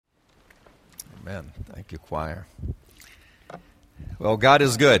Amen. Thank you, choir. Well, God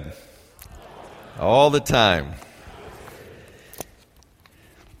is good all the time.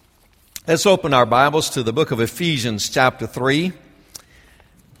 Let's open our Bibles to the book of Ephesians chapter 3.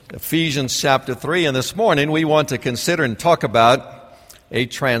 Ephesians chapter 3, and this morning we want to consider and talk about a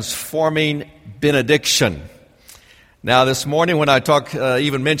transforming benediction. Now, this morning when I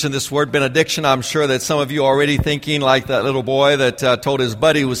even mention this word benediction, I'm sure that some of you are already thinking like that little boy that told his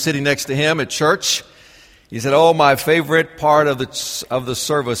buddy who was sitting next to him at church. He said, "Oh, my favorite part of the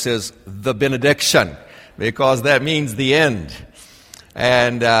service is the benediction, because that means the end."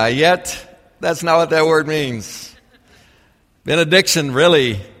 And yet, that's not what that word means. Benediction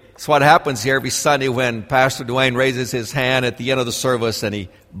really is what happens here every Sunday when Pastor Dwayne raises his hand at the end of the service and he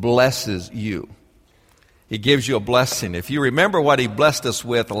blesses you. He gives you a blessing. If you remember what he blessed us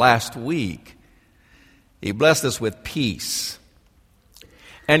with last week, he blessed us with peace.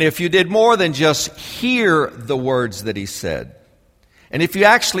 And if you did more than just hear the words that he said, and if you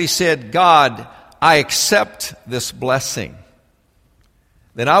actually said, "God, I accept this blessing,"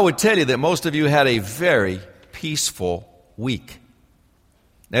 then I would tell you that most of you had a very peaceful week.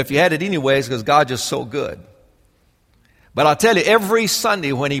 Now, if you had it anyways, because God's just so good. But I'll tell you, every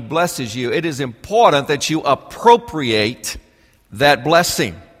Sunday when he blesses you, it is important that you appropriate that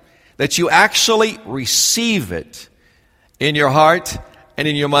blessing, that you actually receive it in your heart and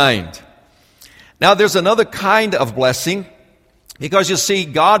in your mind. Now, there's another kind of blessing, because you see,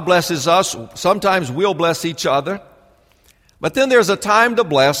 God blesses us. Sometimes we'll bless each other. But then there's a time to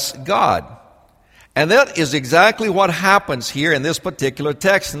bless God. And that is exactly what happens here in this particular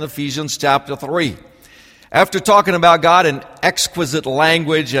text in Ephesians chapter 3. After talking about God in exquisite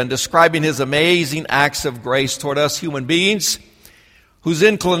language and describing his amazing acts of grace toward us human beings, whose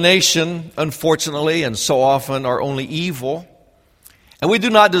inclination, unfortunately, and so often are only evil, and we do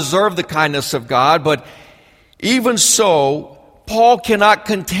not deserve the kindness of God, but even so, Paul cannot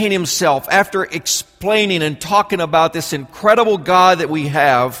contain himself. After explaining and talking about this incredible God that we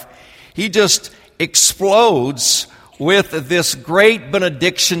have, he just explodes with this great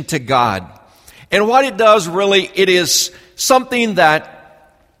benediction to God. And what it does really, it is something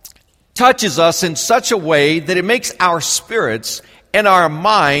that touches us in such a way that it makes our spirits and our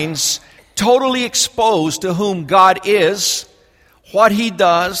minds totally exposed to whom God is, what he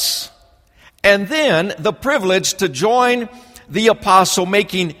does, and then the privilege to join the apostle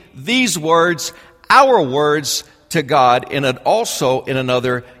making these words our words to God, and also in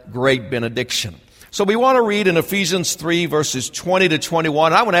another great benediction. So we want to read in Ephesians 3 verses 20 to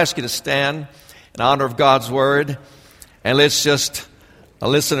 21. I want to ask you to stand in honor of God's word, and let's just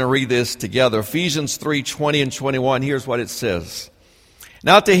listen and read this together. Ephesians 3, 20 and 21, here's what it says.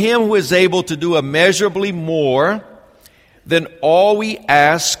 "Now to him who is able to do immeasurably more than all we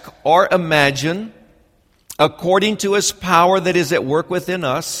ask or imagine, according to his power that is at work within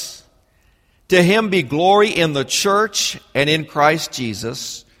us, to him be glory in the church and in Christ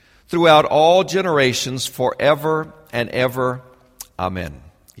Jesus, throughout all generations, forever and ever. Amen."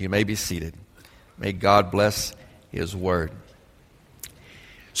 You may be seated. May God bless his word.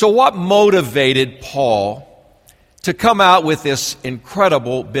 So what motivated Paul to come out with this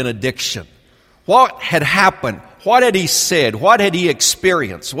incredible benediction? What had happened? What had he said? What had he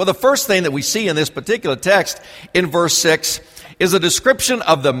experienced? Well, the first thing that we see in this particular text in verse 6 is a description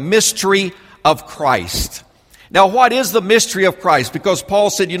of the mystery of Christ. Now, what is the mystery of Christ? Because Paul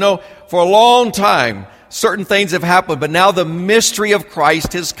said, for a long time, certain things have happened, but now the mystery of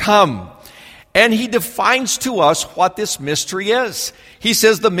Christ has come. And he defines to us what this mystery is. He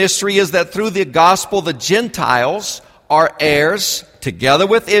says the mystery is that through the gospel, the Gentiles are heirs together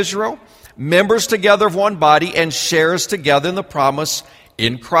with Israel, members together of one body, and sharers together in the promise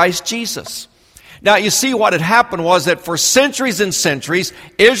in Christ Jesus. Now, you see, what had happened was that for centuries and centuries,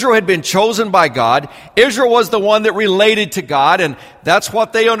 Israel had been chosen by God. Israel was the one that related to God, and that's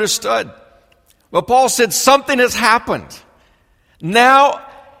what they understood. But Paul said something has happened. Now,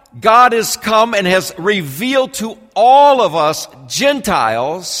 God has come and has revealed to all of us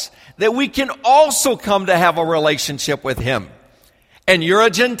Gentiles that we can also come to have a relationship with him. And you're a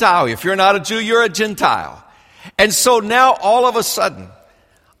Gentile. If you're not a Jew, you're a Gentile. And so now all of a sudden,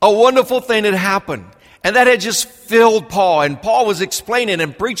 a wonderful thing had happened. And that had just filled Paul. And Paul was explaining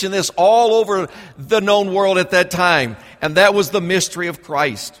and preaching this all over the known world at that time. And that was the mystery of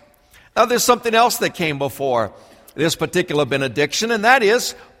Christ. Now there's something else that came before this particular benediction, and that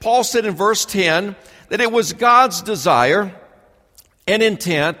is, Paul said in verse 10 that it was God's desire and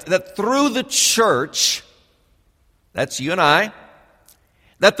intent that through the church, that's you and I,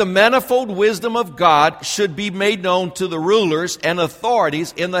 that the manifold wisdom of God should be made known to the rulers and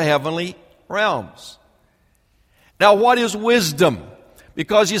authorities in the heavenly realms. Now, what is wisdom?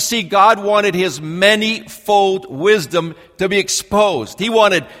 Because you see, God wanted His manifold wisdom to be exposed. He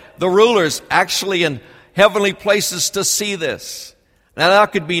wanted the rulers actually in heavenly places to see this. Now,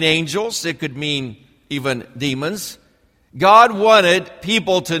 that could mean angels. It could mean even demons. God wanted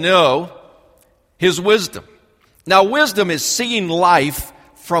people to know His wisdom. Now, wisdom is seeing life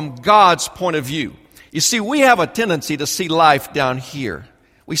from God's point of view. You see, we have a tendency to see life down here.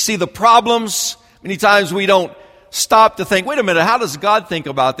 We see the problems. Many times we don't stop to think, wait a minute, how does God think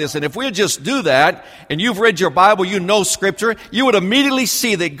about this? And if we just do that, and you've read your Bible, you know Scripture, you would immediately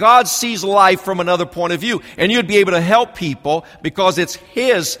see that God sees life from another point of view. And you'd be able to help people because it's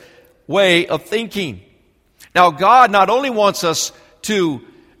His way of thinking. Now, God not only wants us to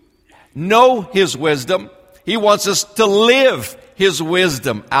know His wisdom, He wants us to live His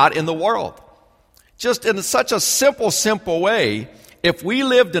wisdom out in the world. Just in such a simple way. If we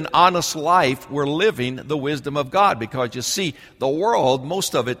lived an honest life, we're living the wisdom of God. Because you see, the world,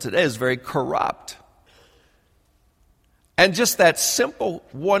 most of it today is very corrupt. And just that simple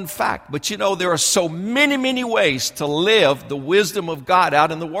one fact. But you know, there are so many ways to live the wisdom of God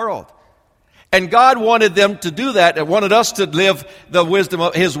out in the world. And God wanted them to do that, and wanted us to live the wisdom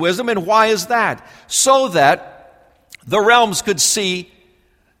of His wisdom. And why is that? So that the realms could see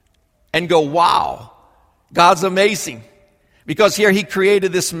and go, wow, God's amazing. Because here He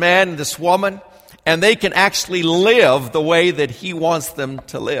created this man and this woman, and they can actually live the way that He wants them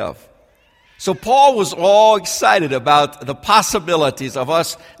to live. So Paul was all excited about the possibilities of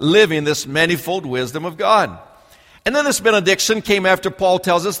us living this manifold wisdom of God. And then this benediction came after Paul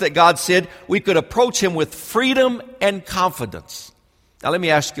tells us that God said we could approach Him with freedom and confidence. Now let me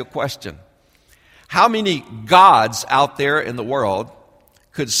ask you a question. How many gods out there in the world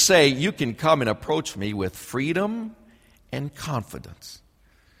could say you can come and approach me with freedom and confidence?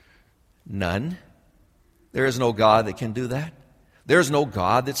 None. There is no God that can do that. There is no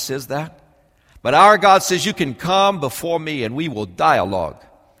God that says that. But our God says you can come before me and we will dialogue.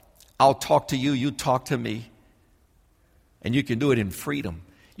 I'll talk to you, you talk to me. And you can do it in freedom.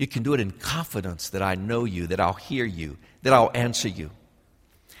 You can do it in confidence that I know you, that I'll hear you, that I'll answer you.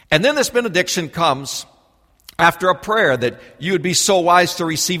 And then this benediction comes after a prayer that you would be so wise to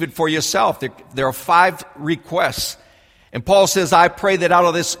receive it for yourself. There are 5 requests. And Paul says, I pray that out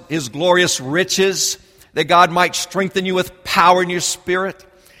of this His glorious riches, that God might strengthen you with power in your spirit,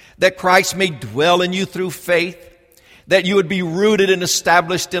 that Christ may dwell in you through faith, that you would be rooted and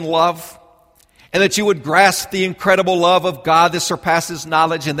established in love, and that you would grasp the incredible love of God that surpasses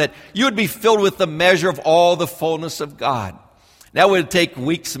knowledge, and that you would be filled with the measure of all the fullness of God. Now, it would take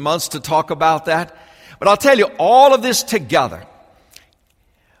weeks and months to talk about that. But I'll tell you, all of this together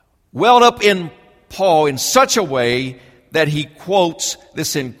welled up in Paul in such a way that he quotes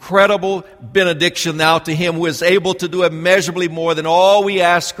this incredible benediction now to Him who is able to do immeasurably more than all we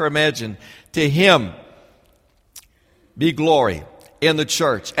ask or imagine. To Him be glory in the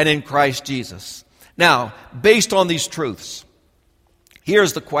church and in Christ Jesus. Now, based on these truths,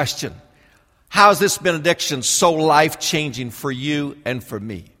 here's the question. How is this benediction so life-changing for you and for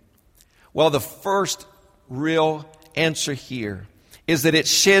me? Well, the first real answer here is that it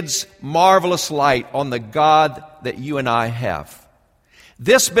sheds marvelous light on the God that you and I have.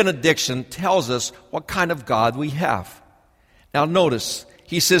 This benediction tells us what kind of God we have. Now notice,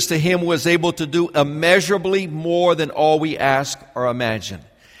 he says to Him who is able to do immeasurably more than all we ask or imagine.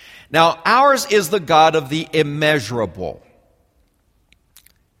 Now ours is the God of the immeasurable.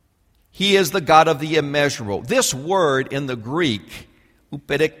 He is the God of the immeasurable. This word in the Greek,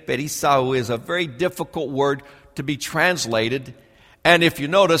 uperek is a very difficult word to be translated. And if you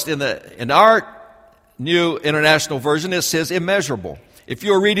noticed in our New International Version, it says immeasurable. If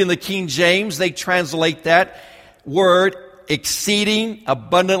you're reading the King James, they translate that word exceeding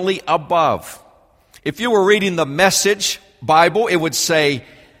abundantly above. If you were reading the Message Bible, it would say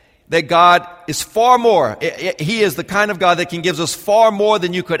that God is far more. He is the kind of God that can give us far more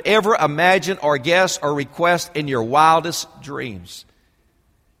than you could ever imagine or guess or request in your wildest dreams.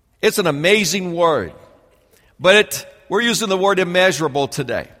 It's an amazing word. But we're using the word immeasurable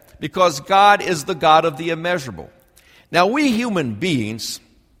today because God is the God of the immeasurable. Now, we human beings,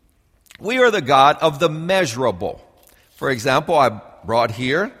 we are the God of the measurable. For example, I brought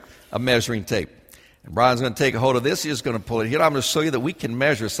here a measuring tape. And Brian's going to take a hold of this. He's going to pull it here. I'm going to show you that we can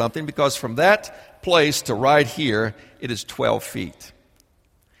measure something because from that place to right here, it is 12 feet.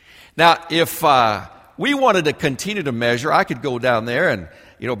 Now, if we wanted to continue to measure, I could go down there and,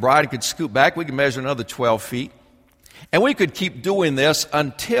 Brian could scoot back. We could measure another 12 feet. And we could keep doing this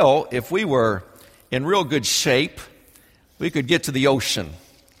until, if we were in real good shape, we could get to the ocean,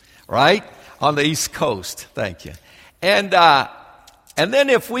 right? On the East Coast. Thank you. And then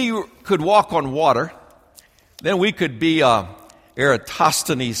if we could walk on water, then we could be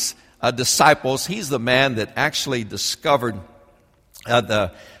Eratosthenes' disciples. He's the man that actually discovered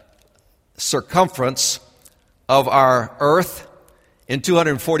the circumference of our earth in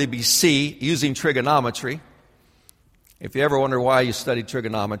 240 BC using trigonometry. If you ever wonder why you studied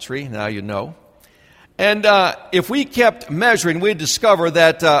trigonometry, now you know. And if we kept measuring, we'd discover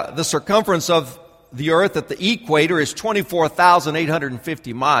that the circumference of the earth at the equator is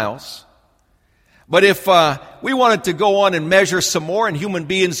 24,850 miles. But if we wanted to go on and measure some more, and human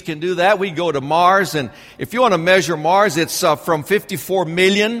beings can do that, we go to Mars. And if you want to measure Mars, it's from 54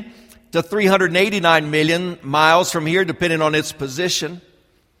 million to 389 million miles from here, depending on its position.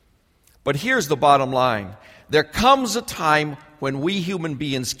 But here's the bottom line. There comes a time when we human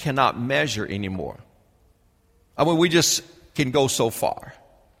beings cannot measure anymore. I mean, we just can go so far.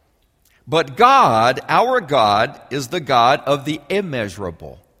 But God, our God, is the God of the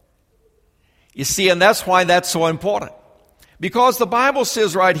immeasurable. You see, and that's why that's so important. Because the Bible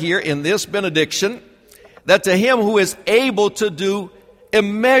says right here in this benediction that to him who is able to do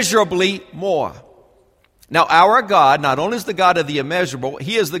immeasurably more. Now, our God not only is the God of the immeasurable,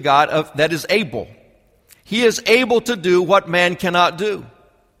 he is the God that is able. He is able to do what man cannot do.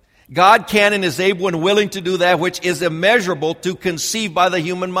 God can and is able and willing to do that which is immeasurable to conceive by the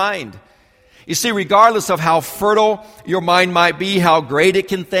human mind. You see, regardless of how fertile your mind might be, how great it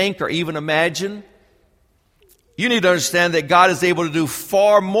can think or even imagine, you need to understand that God is able to do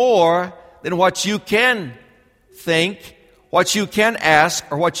far more than what you can think, what you can ask,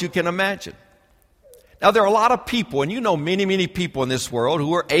 or what you can imagine. Now, there are a lot of people, and you know many, many people in this world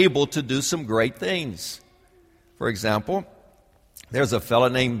who are able to do some great things. For example, there's a fellow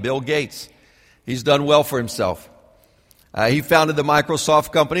named Bill Gates. He's done well for himself. He founded the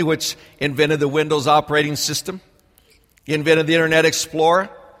Microsoft company, which invented the Windows operating system. He invented the Internet Explorer.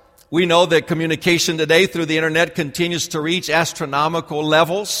 We know that communication today through the Internet continues to reach astronomical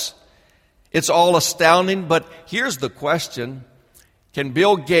levels. It's all astounding, but here's the question. Can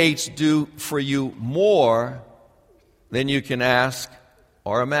Bill Gates do for you more than you can ask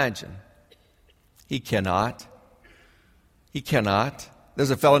or imagine? He cannot. He cannot.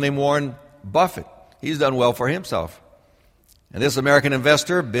 There's a fellow named Warren Buffett. He's done well for himself. And this American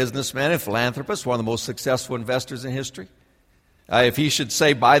investor, businessman, and philanthropist, one of the most successful investors in history. If he should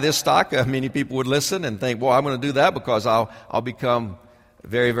say, buy this stock, many people would listen and think, well, I'm going to do that because I'll become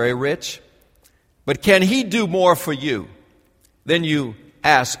very, very rich. But can he do more for you than you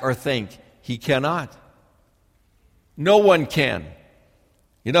ask or think? He cannot. No one can.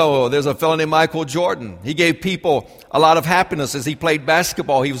 You know, there's a fellow named Michael Jordan. He gave people a lot of happiness as he played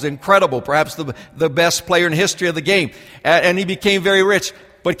basketball. He was incredible, perhaps the best player in history of the game. And he became very rich.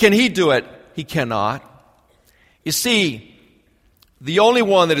 But can he do it? He cannot. You see, the only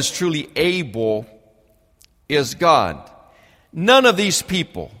one that is truly able is God. None of these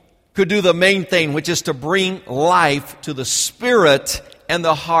people could do the main thing, which is to bring life to the spirit and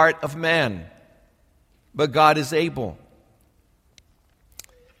the heart of man. But God is able.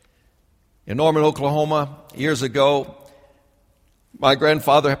 In Norman, Oklahoma, years ago, my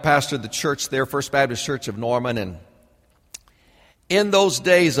grandfather pastored the church there, First Baptist Church of Norman. And in those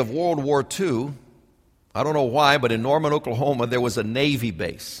days of World War II, I don't know why, but in Norman, Oklahoma, there was a Navy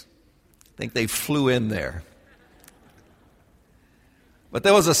base. I think they flew in there. But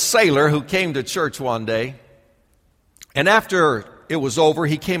there was a sailor who came to church one day, and after it was over,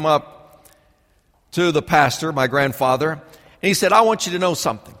 he came up to the pastor, my grandfather, and he said, I want you to know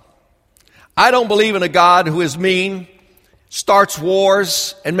something. I don't believe in a God who is mean, starts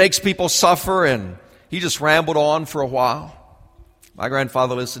wars, and makes people suffer, and he just rambled on for a while. My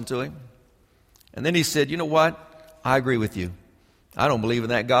grandfather listened to him. And then he said, you know what? I agree with you. I don't believe in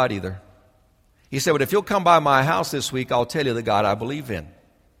that God either. He said, but if you'll come by my house this week, I'll tell you the God I believe in.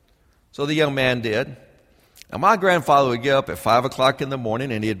 So the young man did. Now, my grandfather would get up at 5 o'clock in the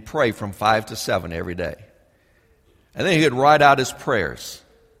morning, and he'd pray from 5 to 7 every day. And then he'd write out his prayers.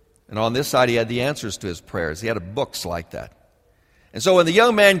 And on this side, he had the answers to his prayers. He had books like that. And so when the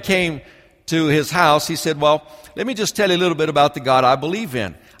young man came to his house, he said, well, let me just tell you a little bit about the God I believe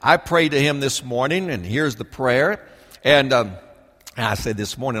in. I prayed to him this morning, and here's the prayer. And I said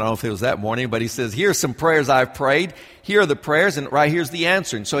this morning, I don't know if it was that morning, but he says, here's some prayers I've prayed. Here are the prayers, and right here's the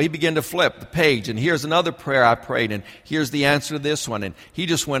answer. And so he began to flip the page, and here's another prayer I prayed, and here's the answer to this one. And he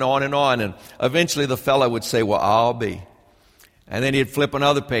just went on, and eventually the fellow would say, well, I'll be. And then he'd flip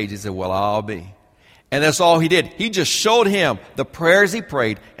another page. He'd say, well, I'll be. And that's all he did. He just showed him the prayers he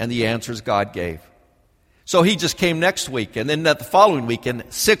prayed and the answers God gave. So he just came next week, and then the following week, and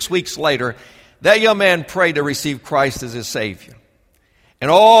 6 weeks later, that young man prayed to receive Christ as his Savior.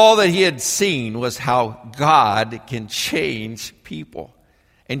 And all that he had seen was how God can change people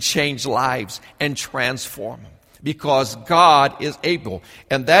and change lives and transform them, because God is able.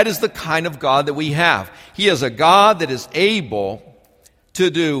 And that is the kind of God that we have. He is a God that is able to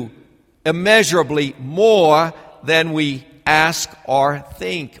do immeasurably more than we ask or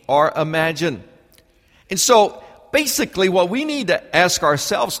think or imagine. And so basically what we need to ask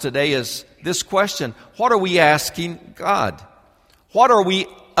ourselves today is this question: what are we asking God? What are we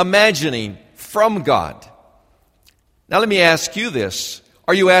imagining from God? Now let me ask you this.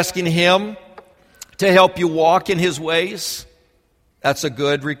 Are you asking Him to help you walk in His ways? That's a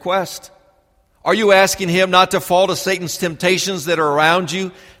good request. Are you asking Him not to fall to Satan's temptations that are around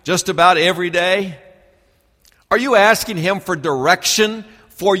you just about every day? Are you asking Him for direction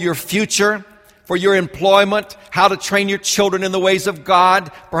for your future, for your employment, how to train your children in the ways of God,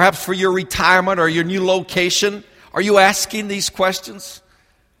 perhaps for your retirement or your new location? Are you asking these questions?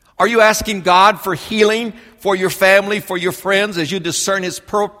 Are you asking God for healing for your family, for your friends, as you discern His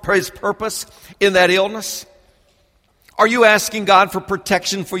purpose in that illness? Are you asking God for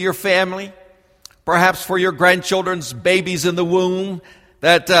protection for your family, perhaps for your grandchildren's babies in the womb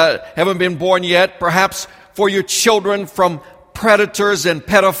that haven't been born yet, perhaps for your children from predators and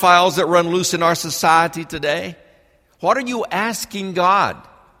pedophiles that run loose in our society today? What are you asking God?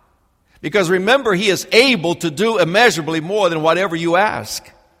 Because remember, He is able to do immeasurably more than whatever you ask.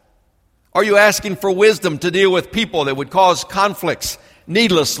 Are you asking for wisdom to deal with people that would cause conflicts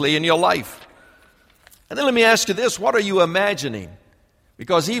needlessly in your life? And then let me ask you this: what are you imagining?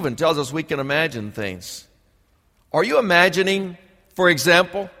 Because He even tells us we can imagine things. Are you imagining, for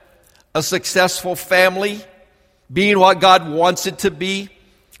example, a successful family being what God wants it to be,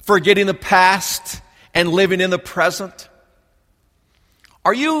 forgetting the past and living in the present?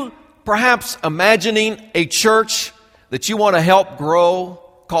 Are you perhaps imagining a church that you want to help grow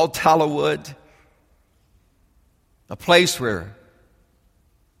called Tallowood? A place where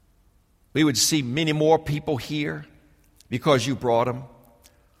we would see many more people here because you brought them.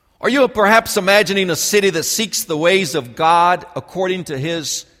 Are you perhaps imagining a city that seeks the ways of God according to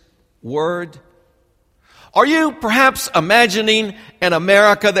His Word? Are you perhaps imagining an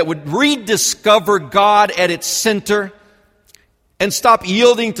America that would rediscover God at its center and stop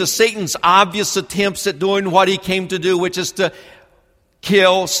yielding to Satan's obvious attempts at doing what he came to do, which is to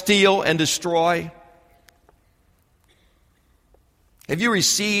kill, steal, and destroy? Have you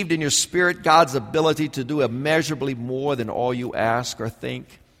received in your spirit God's ability to do immeasurably more than all you ask or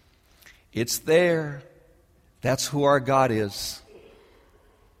think? It's there. That's who our God is.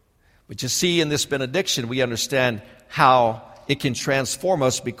 But you see, in this benediction, we understand how it can transform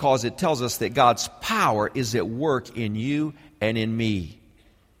us, because it tells us that God's power is at work in you and in me.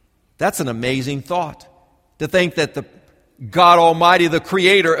 That's an amazing thought, to think that the God Almighty, the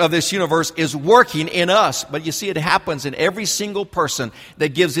Creator of this universe, is working in us. But you see, it happens in every single person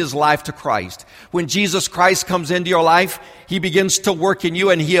that gives his life to Christ. When Jesus Christ comes into your life, He begins to work in you,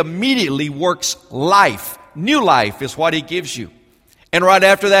 and He immediately works life. New life is what He gives you. And right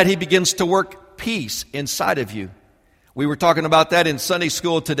after that, He begins to work peace inside of you. We were talking about that in Sunday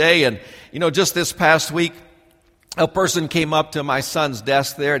school today, and just this past week, a person came up to my son's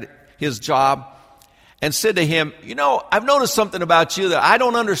desk there at his job and said to him, I've noticed something about you that I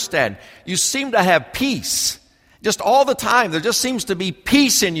don't understand. You seem to have peace. Just all the time, there just seems to be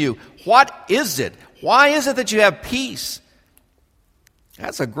peace in you. What is it? Why is it that you have peace?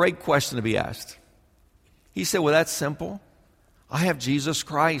 That's a great question to be asked. He said, well, that's simple. I have Jesus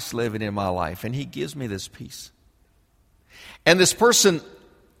Christ living in my life, and He gives me this peace. And this person,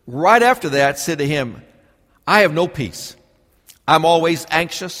 right after that, said to him, I have no peace. I'm always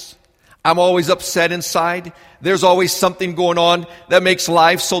anxious. I'm always upset inside. There's always something going on that makes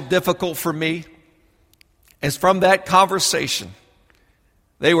life so difficult for me. And from that conversation,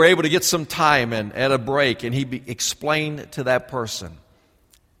 they were able to get some time and at a break, and he explained to that person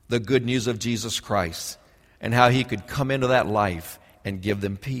the good news of Jesus Christ and how He could come into that life and give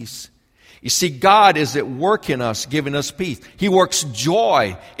them peace. You see, God is at work in us, giving us peace. He works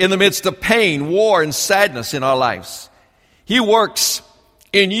joy in the midst of pain, war, and sadness in our lives. He works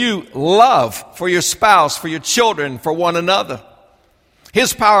in you love for your spouse, for your children, for one another.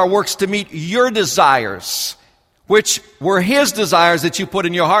 His power works to meet your desires, which were His desires that you put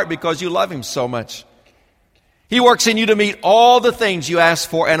in your heart because you love Him so much. He works in you to meet all the things you ask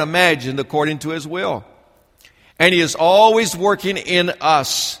for and imagined according to His will. And He is always working in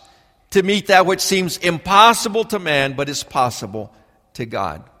us to meet that which seems impossible to man, but is possible to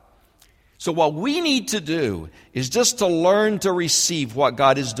God. So what we need to do is just to learn to receive what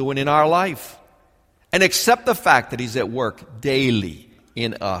God is doing in our life and accept the fact that He's at work daily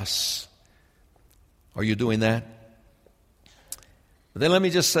in us. Are you doing that? But then let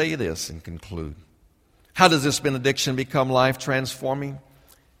me just say this and conclude. How does this benediction become life transforming?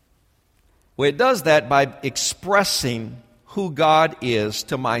 Well, it does that by expressing who God is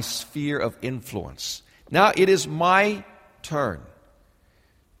to my sphere of influence. Now it is my turn.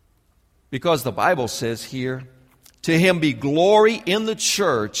 Because the Bible says here, to Him be glory in the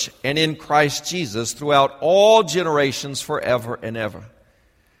church and in Christ Jesus throughout all generations forever and ever.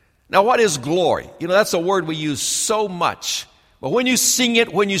 Now what is glory? That's a word we use so much. But when you sing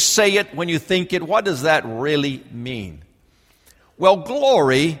it, when you say it, when you think it, what does that really mean? Well,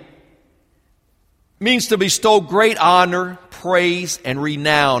 glory means to bestow great honor, praise, and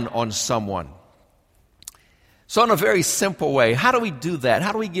renown on someone. So in a very simple way, how do we do that?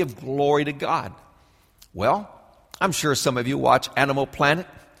 How do we give glory to God? Well, I'm sure some of you watch Animal Planet,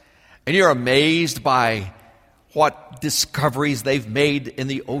 and you're amazed by what discoveries they've made in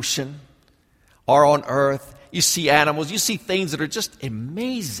the ocean or on earth. You see animals, you see things that are just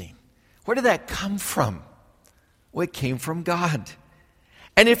amazing. Where did that come from? Well, it came from God.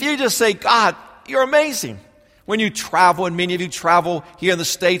 And if you just say, God, you're amazing. When you travel, and many of you travel here in the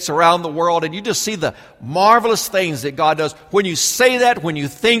States, around the world, and you just see the marvelous things that God does. When you say that, when you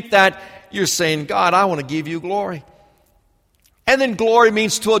think that, you're saying, God, I want to give you glory. And then glory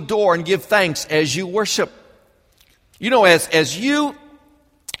means to adore and give thanks as you worship. As you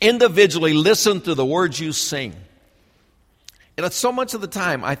individually listen to the words you sing. So much of the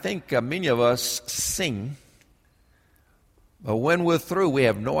time, I think many of us sing, but when we're through, we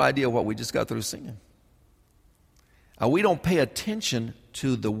have no idea what we just got through singing. We don't pay attention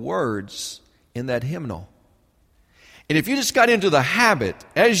to the words in that hymnal. And if you just got into the habit,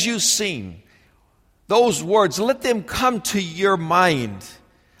 as you sing, those words, let them come to your mind.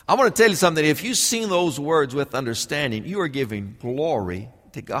 I want to tell you something. If you sing those words with understanding, you are giving glory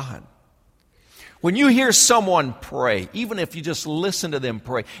to God. When you hear someone pray, even if you just listen to them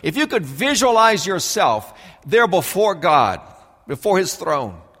pray, if you could visualize yourself there before God, before His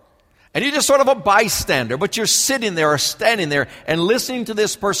throne, and you're just sort of a bystander, but you're sitting there or standing there and listening to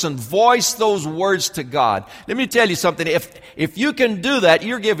this person voice those words to God. Let me tell you something. If you can do that,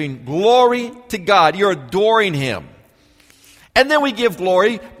 you're giving glory to God. You're adoring Him. And then we give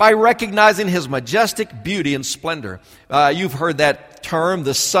glory by recognizing His majestic beauty and splendor. You've heard that term,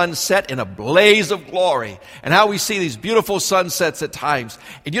 the sunset in a blaze of glory, and how we see these beautiful sunsets at times.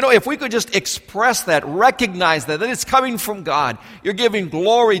 And if we could just express that, recognize that it's coming from God, you're giving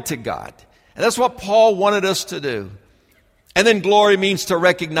glory to God. And that's what Paul wanted us to do. And then glory means to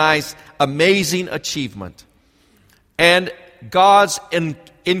recognize amazing achievement. And God's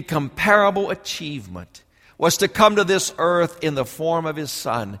incomparable achievement was to come to this earth in the form of His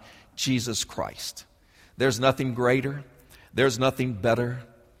Son, Jesus Christ. There's nothing greater. There's nothing better.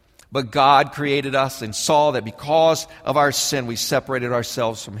 But God created us and saw that because of our sin, we separated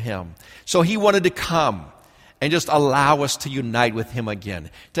ourselves from Him. So He wanted to come and just allow us to unite with Him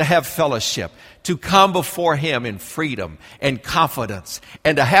again, to have fellowship, to come before Him in freedom and confidence,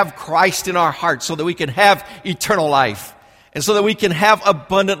 and to have Christ in our hearts so that we can have eternal life and so that we can have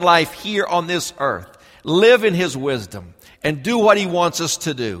abundant life here on this earth. Live in His wisdom and do what He wants us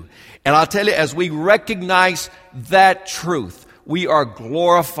to do. And I'll tell you, as we recognize that truth, we are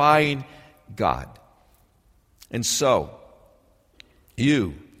glorifying God. And so,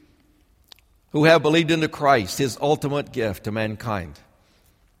 you who have believed into Christ, His ultimate gift to mankind,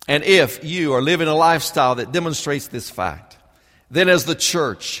 and if you are living a lifestyle that demonstrates this fact, then as the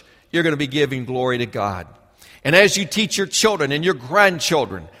church, you're going to be giving glory to God. And as you teach your children and your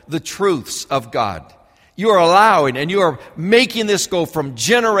grandchildren the truths of God, you are allowing and you are making this go from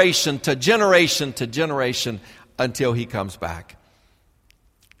generation to generation to generation until He comes back.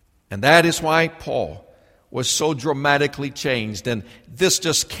 And that is why Paul was so dramatically changed. And this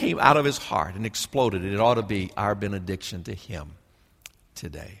just came out of his heart and exploded. And it ought to be our benediction to him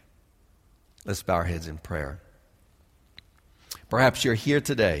today. Let's bow our heads in prayer. Perhaps you're here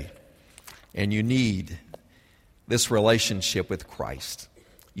today and you need this relationship with Christ.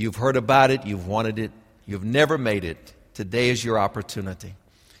 You've heard about it. You've wanted it. You've never made it. Today is your opportunity.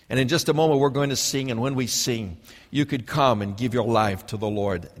 And in just a moment, we're going to sing. And when we sing, you could come and give your life to the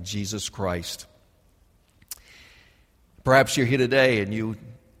Lord Jesus Christ. Perhaps you're here today and you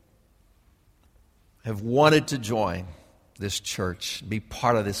have wanted to join this church, be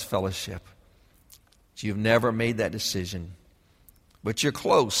part of this fellowship. But you've never made that decision. But you're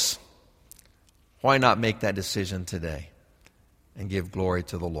close. Why not make that decision today and give glory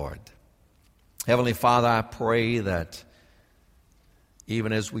to the Lord? Heavenly Father, I pray that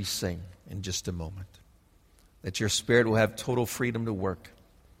even as we sing in just a moment, that your Spirit will have total freedom to work,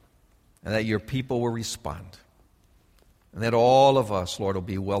 and that your people will respond, and that all of us, Lord, will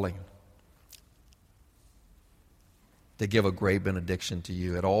be willing to give a great benediction to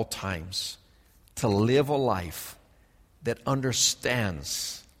you at all times, to live a life that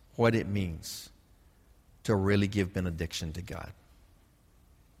understands what it means to really give benediction to God.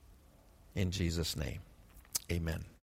 In Jesus' name, amen.